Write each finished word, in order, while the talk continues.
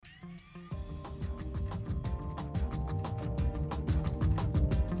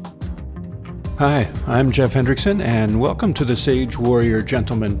Hi, I'm Jeff Hendrickson, and welcome to the Sage Warrior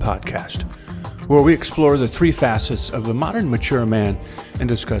Gentleman podcast, where we explore the three facets of the modern mature man and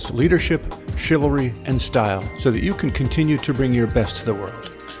discuss leadership, chivalry, and style so that you can continue to bring your best to the world.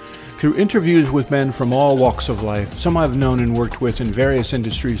 Through interviews with men from all walks of life, some I've known and worked with in various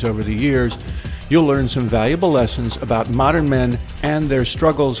industries over the years, you'll learn some valuable lessons about modern men and their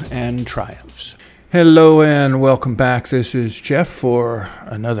struggles and triumphs. Hello and welcome back. This is Jeff for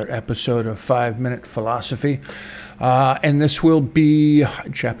another episode of 5 Minute Philosophy. And this will be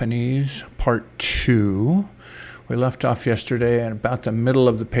Japanese Part 2. We left off yesterday at about the middle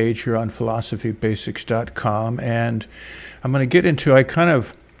of the page here on philosophybasics.com. And I'm going to get into, I kind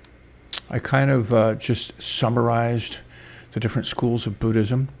of just summarized the different schools of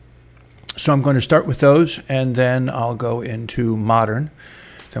Buddhism. So I'm going to start with those, and then I'll go into modern.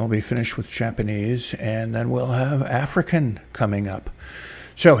 Then we'll be finished with Japanese, and then we'll have African coming up.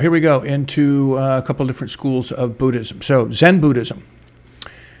 So here we go into a couple different schools of Buddhism. So Zen Buddhism.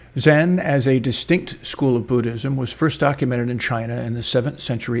 Zen, as a distinct school of Buddhism, was first documented in China in the 7th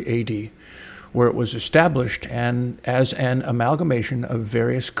century AD, where it was established and as an amalgamation of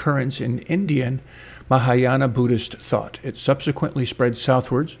various currents in Indian Mahayana Buddhist thought. It subsequently spread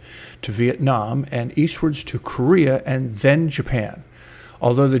southwards to Vietnam and eastwards to Korea and then Japan.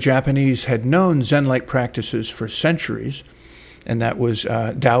 Although the Japanese had known Zen-like practices for centuries, and that was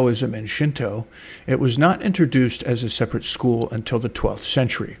Taoism and Shinto, it was not introduced as a separate school until the 12th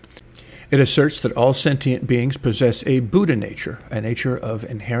century. It asserts that all sentient beings possess a Buddha nature, a nature of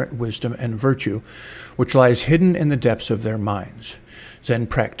inherent wisdom and virtue, which lies hidden in the depths of their minds. Zen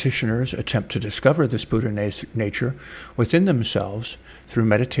practitioners attempt to discover this Buddha nature within themselves through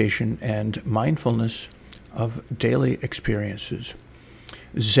meditation and mindfulness of daily experiences.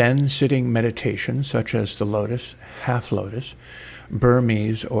 Zen sitting meditation, such as the lotus, half lotus,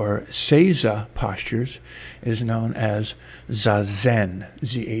 Burmese, or Seiza postures, is known as Zazen,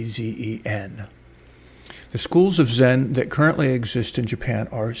 Z-A-Z-E-N. The schools of Zen that currently exist in Japan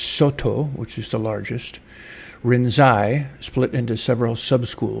are Soto, which is the largest, Rinzai, split into several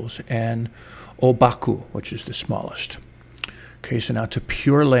sub-schools, and Obaku, which is the smallest. Okay, so now to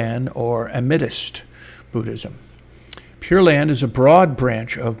Pure Land or Amidist Buddhism. Pure Land is a broad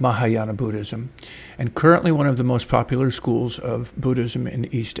branch of Mahayana Buddhism and currently one of the most popular schools of Buddhism in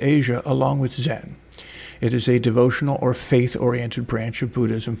East Asia, along with Zen. It is a devotional or faith-oriented branch of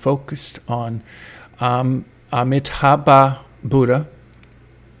Buddhism focused on Amitabha Buddha,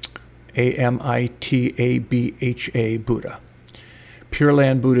 A-M-I-T-A-B-H-A Buddha. Pure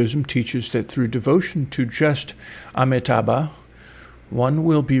Land Buddhism teaches that through devotion to just Amitabha, one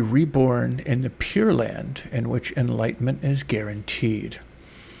will be reborn in the Pure Land in which enlightenment is guaranteed.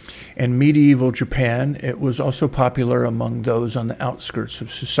 In medieval Japan, it was also popular among those on the outskirts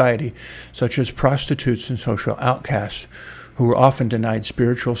of society, such as prostitutes and social outcasts, who were often denied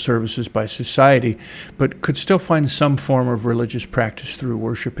spiritual services by society, but could still find some form of religious practice through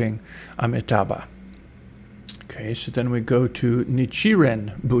worshiping Amitabha. Okay, so then we go to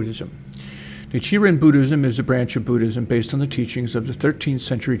Nichiren Buddhism. Nichiren Buddhism is a branch of Buddhism based on the teachings of the 13th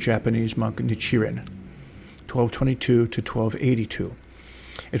century Japanese monk Nichiren, 1222 to 1282.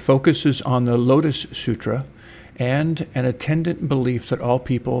 It focuses on the Lotus Sutra and an attendant belief that all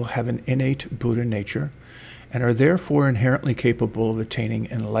people have an innate Buddha nature and are therefore inherently capable of attaining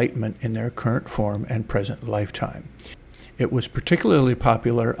enlightenment in their current form and present lifetime. It was particularly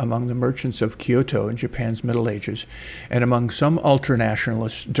popular among the merchants of Kyoto in Japan's Middle Ages and among some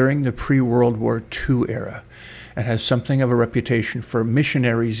ultranationalists during the pre-World War II era, and has something of a reputation for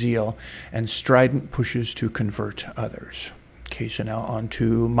missionary zeal and strident pushes to convert others. Okay, so now on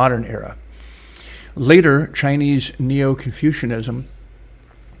to modern era. Later, Chinese Neo-Confucianism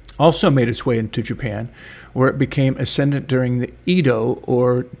also made its way into Japan, where it became ascendant during the Edo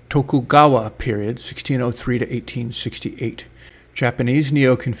or Tokugawa period, 1603 to 1868. Japanese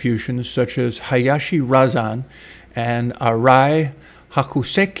Neo-Confucians such as Hayashi Razan and Arai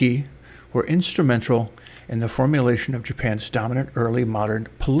Hakuseki were instrumental in the formulation of Japan's dominant early modern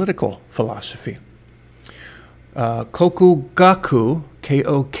political philosophy. Kokugaku,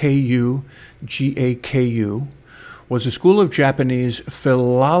 Kokugaku, was a school of Japanese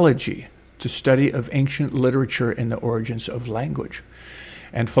philology, the study of ancient literature in the origins of language,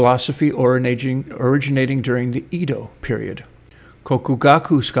 and philosophy originating during the Edo period.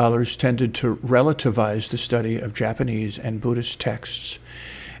 Kokugaku scholars tended to relativize the study of Japanese and Buddhist texts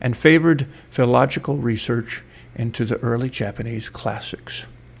and favored philological research into the early Japanese classics.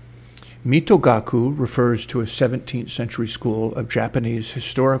 Mitogaku refers to a 17th century school of Japanese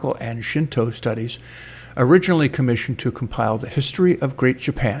historical and Shinto studies originally commissioned to compile the history of Great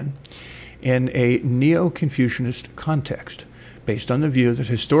Japan in a Neo-Confucianist context, based on the view that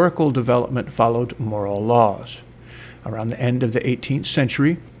historical development followed moral laws. Around the end of the 18th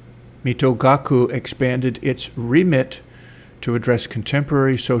century, Mitogaku expanded its remit to address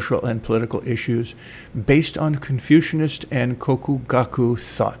contemporary social and political issues based on Confucianist and Kokugaku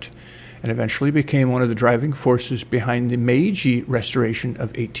thought, and eventually became one of the driving forces behind the Meiji Restoration of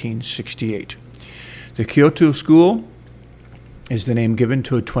 1868. The Kyoto School is the name given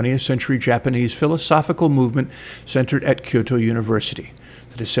to a 20th century Japanese philosophical movement centered at Kyoto University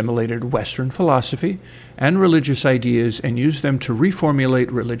that assimilated Western philosophy and religious ideas and used them to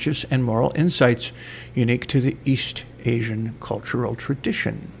reformulate religious and moral insights unique to the East Asian cultural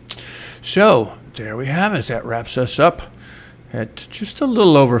tradition. So, there we have it. That wraps us up at just a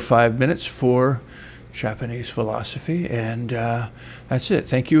little over 5 minutes for Japanese philosophy. And that's it.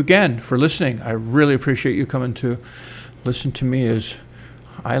 Thank you again for listening. I really appreciate you coming to listen to me as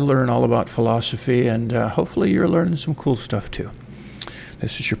I learn all about philosophy, and hopefully you're learning some cool stuff too.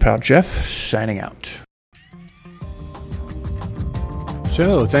 This is your pal Jeff, signing out.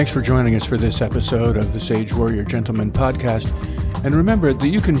 So, thanks for joining us for this episode of the Sage Warrior Gentleman podcast. And remember that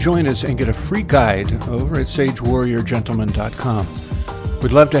you can join us and get a free guide over at sagewarriorgentleman.com.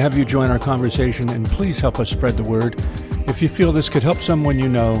 We'd love to have you join our conversation, and please help us spread the word if you feel this could help someone you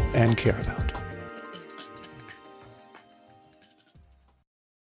know and care about.